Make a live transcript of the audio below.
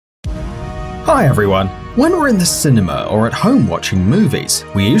Hi everyone! When we're in the cinema or at home watching movies,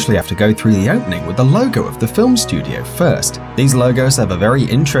 we usually have to go through the opening with the logo of the film studio first. These logos have a very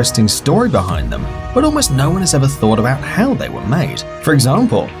interesting story behind them, but almost no one has ever thought about how they were made. For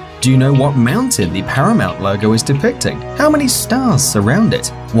example, do you know what mountain the Paramount logo is depicting? How many stars surround it?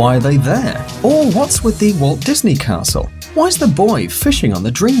 Why are they there? Or what's with the Walt Disney Castle? Why is the boy fishing on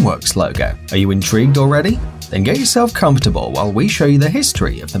the DreamWorks logo? Are you intrigued already? Then get yourself comfortable while we show you the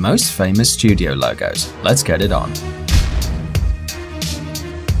history of the most famous studio logos. Let's get it on.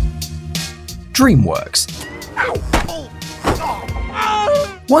 DreamWorks.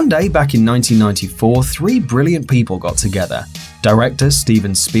 One day back in 1994, three brilliant people got together. Director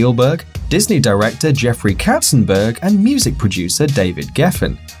Steven Spielberg, Disney director Jeffrey Katzenberg, and music producer David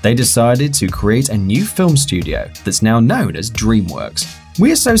Geffen. They decided to create a new film studio that's now known as DreamWorks.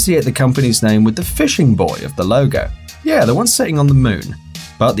 We associate the company's name with the fishing boy of the logo. Yeah, the one sitting on the moon.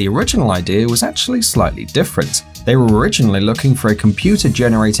 But the original idea was actually slightly different. They were originally looking for a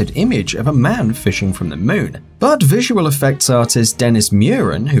computer-generated image of a man fishing from the moon. But visual effects artist Dennis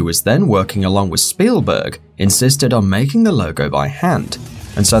Muren, who was then working along with Spielberg, insisted on making the logo by hand.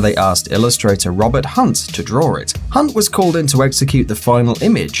 And so they asked illustrator Robert Hunt to draw it. Hunt was called in to execute the final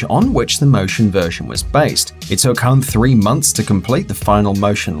image on which the motion version was based. It took Hunt 3 months to complete the final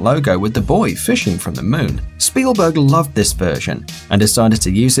motion logo with the boy fishing from the moon. Spielberg loved this version and decided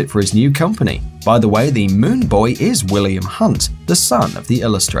to use it for his new company. By the way, the moon boy is William Hunt, the son of the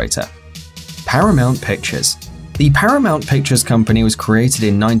illustrator. Paramount Pictures. The Paramount Pictures Company was created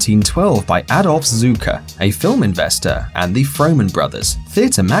in 1912 by Adolf Zukor, a film investor, and the Frohman brothers,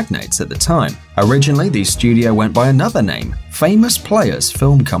 theatre magnates at the time. Originally, the studio went by another name, Famous Players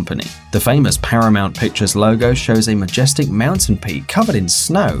Film Company. The famous Paramount Pictures logo shows a majestic mountain peak covered in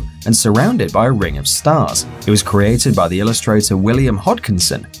snow and surrounded by a ring of stars. It was created by the illustrator William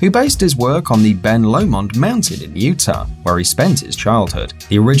Hodgkinson, who based his work on the Ben Lomond Mountain in Utah, where he spent his childhood.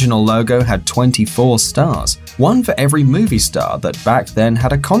 The original logo had 24 stars, one for every movie star that back then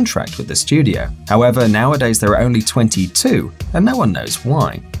had a contract with the studio. However, nowadays there are only 22, and no one knows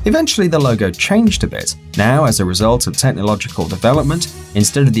why. Eventually the logo changed a bit. Now, as a result of technological development,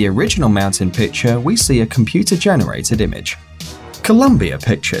 instead of the original mountain picture, we see a computer-generated image. Columbia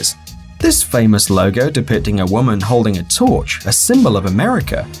Pictures. This famous logo depicting a woman holding a torch, a symbol of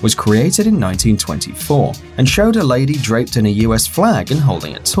America, was created in 1924 and showed a lady draped in a US flag and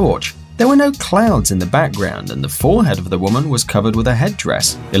holding a torch. There were no clouds in the background and the forehead of the woman was covered with a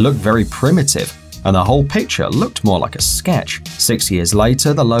headdress. It looked very primitive, and the whole picture looked more like a sketch. 6 years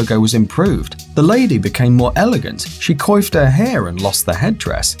later, the logo was improved. The lady became more elegant, she coiffed her hair and lost the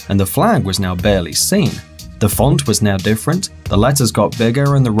headdress, and the flag was now barely seen. The font was now different, the letters got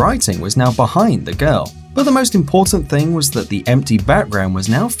bigger, and the writing was now behind the girl. But the most important thing was that the empty background was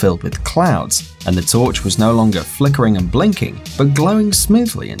now filled with clouds, and the torch was no longer flickering and blinking, but glowing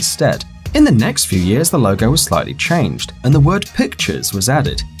smoothly instead. In the next few years, the logo was slightly changed, and the word pictures was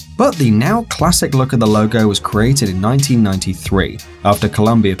added. But the now classic look of the logo was created in 1993, after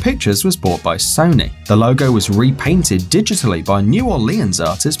Columbia Pictures was bought by Sony. The logo was repainted digitally by New Orleans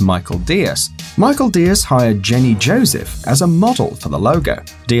artist Michael Diaz. Michael Diaz hired Jenny Joseph as a model for the logo.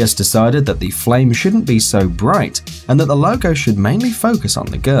 Diaz decided that the flame shouldn't be so bright, and that the logo should mainly focus on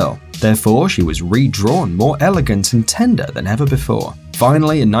the girl. Therefore, she was redrawn more elegant and tender than ever before.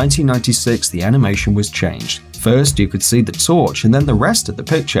 Finally, in 1996, the animation was changed. First, you could see the torch and then the rest of the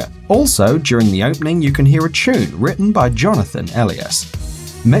picture. Also, during the opening, you can hear a tune written by Jonathan Elias.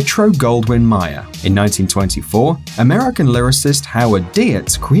 Metro-Goldwyn-Mayer. In 1924, American lyricist Howard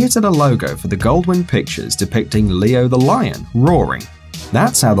Dietz created a logo for the Goldwyn Pictures depicting Leo the lion roaring.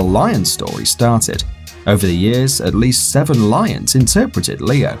 That's how the lion story started. Over the years, at least 7 lions interpreted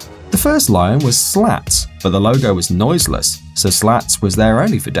Leo. The first lion was Slats, but the logo was noiseless, so Slats was there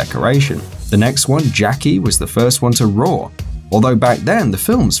only for decoration. The next one, Jackie, was the first one to roar, although back then the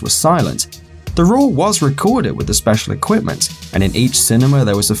films were silent. The roar was recorded with the special equipment, and in each cinema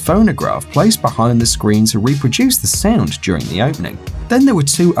there was a phonograph placed behind the screen to reproduce the sound during the opening. Then there were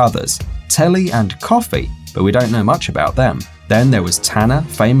 2 others, Telly and Coffee, but we don't know much about them. Then there was Tanner,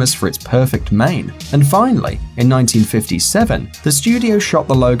 famous for its perfect mane. And finally, in 1957, the studio shot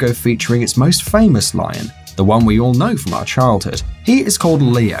the logo featuring its most famous lion, the one we all know from our childhood. He is called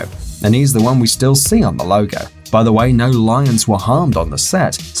Leo, and he's the one we still see on the logo. By the way, no lions were harmed on the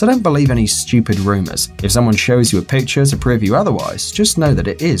set, so don't believe any stupid rumors. If someone shows you a picture to prove you otherwise, just know that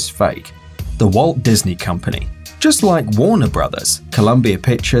it is fake. The Walt Disney Company. Just like Warner Brothers, Columbia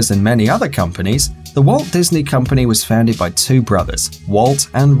Pictures, and many other companies, the Walt Disney Company was founded by 2 brothers, Walt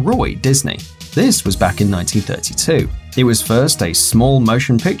and Roy Disney. This was back in 1932. It was first a small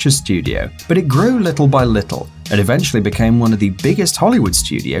motion picture studio, but it grew little by little and eventually became one of the biggest Hollywood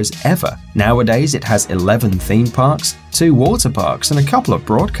studios ever. Nowadays, it has 11 theme parks, 2 water parks, and a couple of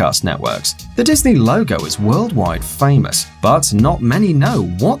broadcast networks. The Disney logo is worldwide famous, but not many know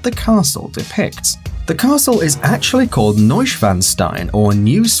what the castle depicts. The castle is actually called Neuschwanstein or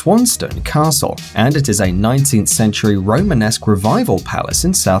New Swanstone Castle, and it is a 19th century Romanesque revival palace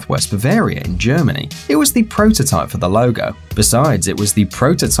in southwest Bavaria in Germany. It was the prototype for the logo. Besides, it was the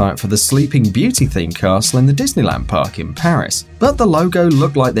prototype for the Sleeping Beauty themed castle in the Disneyland park in Paris. But the logo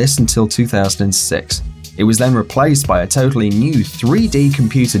looked like this until 2006. It was then replaced by a totally new 3D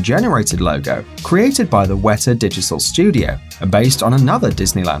computer-generated logo created by the Weta Digital Studio and based on another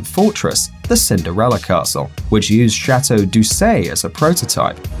Disneyland fortress, the Cinderella Castle, which used Chateau d'Orsay as a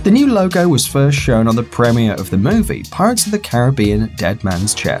prototype. The new logo was first shown on the premiere of the movie Pirates of the Caribbean: Dead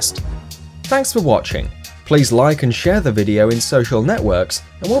Man's Chest. Thanks for watching. Please like and share the video in social networks,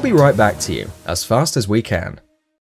 and we'll be right back to you as fast as we can.